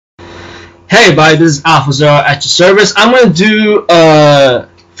Hey everybody, this is Alpha Zero at your service. I'm going to do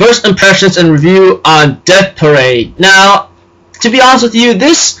first impressions and review on Death Parade. Now, to be honest with you,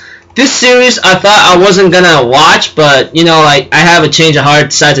 this series I thought I wasn't going to watch, but you know, like, I have a change of heart,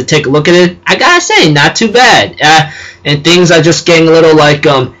 decided to take a look at it. I gotta say, not too bad. And things are just getting a little like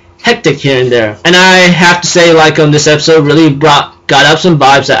hectic here and there. And I have to say, like, this episode really got up some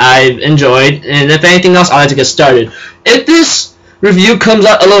vibes that I've enjoyed. And if anything else, I'd like to get started. If this review comes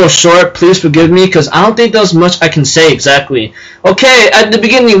out a little short, please forgive me, because I don't think there's much I can say exactly. Okay, at the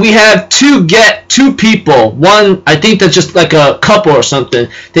beginning we have two people. One, I think that's just like a couple or something.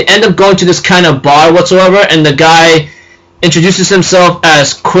 They end up going to this kind of bar whatsoever, and the guy introduces himself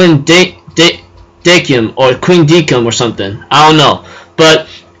as Queen Deakim or Queen Deakim or something. I don't know, but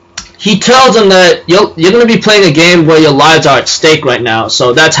he tells them that you're gonna be playing a game where your lives are at stake right now.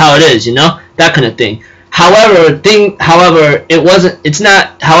 So that's how it is, you know, that kind of thing. However, at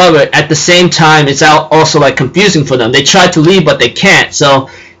the same time, it's also like confusing for them. They try to leave, but they can't, so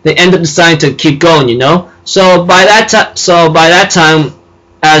they end up deciding to keep going, you know. So by that time,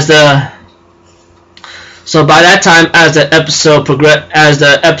 as the episode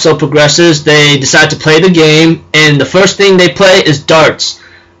progresses, they decide to play the game, and the first thing they play is darts.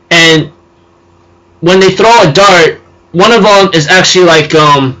 And when they throw a dart, one of them is actually like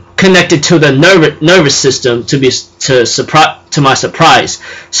connected to the nervous system, to my surprise.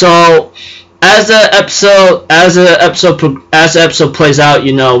 So as the episode plays out,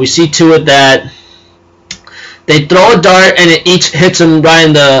 you know, we see to it that they throw a dart and it each hits them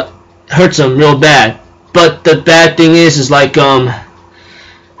hurts them real bad. But the bad thing is like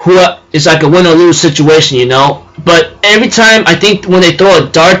it's like a win or lose situation, you know. But every time, I think when they throw a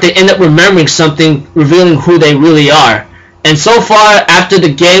dart, they end up remembering something, revealing who they really are. And so far, after the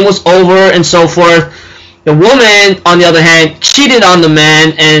game was over and so forth, the woman, on the other hand, cheated on the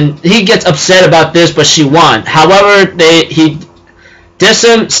man, and he gets upset about this, but she won. However, he diss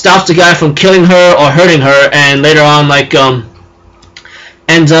him, stops the guy from killing her or hurting her, and later on, like, they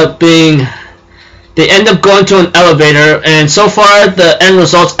end up going to an elevator, and so far, the end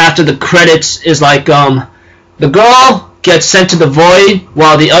results after the credits is like, the girl gets sent to the void,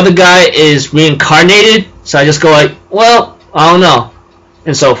 while the other guy is reincarnated. So I just go like, well, I don't know,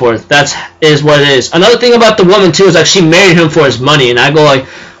 and so forth. That is what it is. Another thing about the woman too is like she married him for his money, and I go like,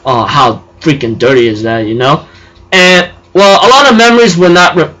 oh, how freaking dirty is that, you know? And well, a lot of memories were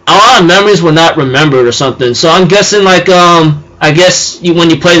not remembered or something. So I'm guessing like I guess when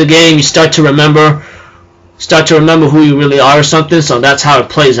you play the game, you start to remember who you really are or something. So that's how it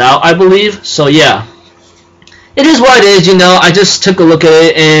plays out, I believe. So yeah, it is what it is, you know. I just took a look at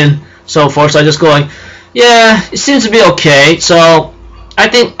it and so forth. So I just go like, yeah, it seems to be okay. So I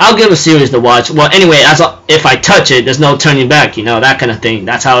think I'll give a series to watch. Well, anyway, if I touch it, there's no turning back, you know, that kind of thing.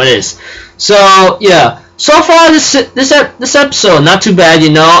 That's how it is. So yeah, so far this episode not too bad,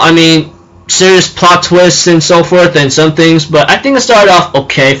 you know. I mean, serious plot twists and so forth and some things, but I think it started off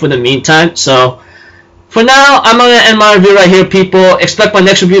okay for the meantime. So for now, I'm gonna end my review right here, people. Expect my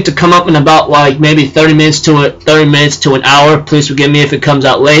next review to come up in about like maybe 30 minutes to an hour. Please forgive me if it comes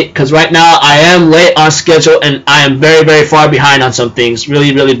out late, because right now I am late on schedule and I am very, very far behind on some things,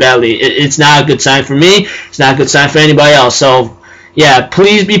 really, really badly. It's not a good sign for me. It's not a good sign for anybody else. So yeah,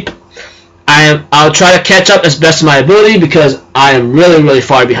 please I'll try to catch up as best of my ability, because I am really, really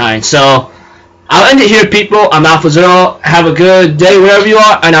far behind. So I'll end it here, people. I'm Alpha Zero. Have a good day wherever you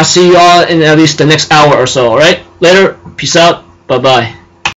are, and I'll see you all in at least the next hour or so, alright? Later. Peace out. Bye-bye.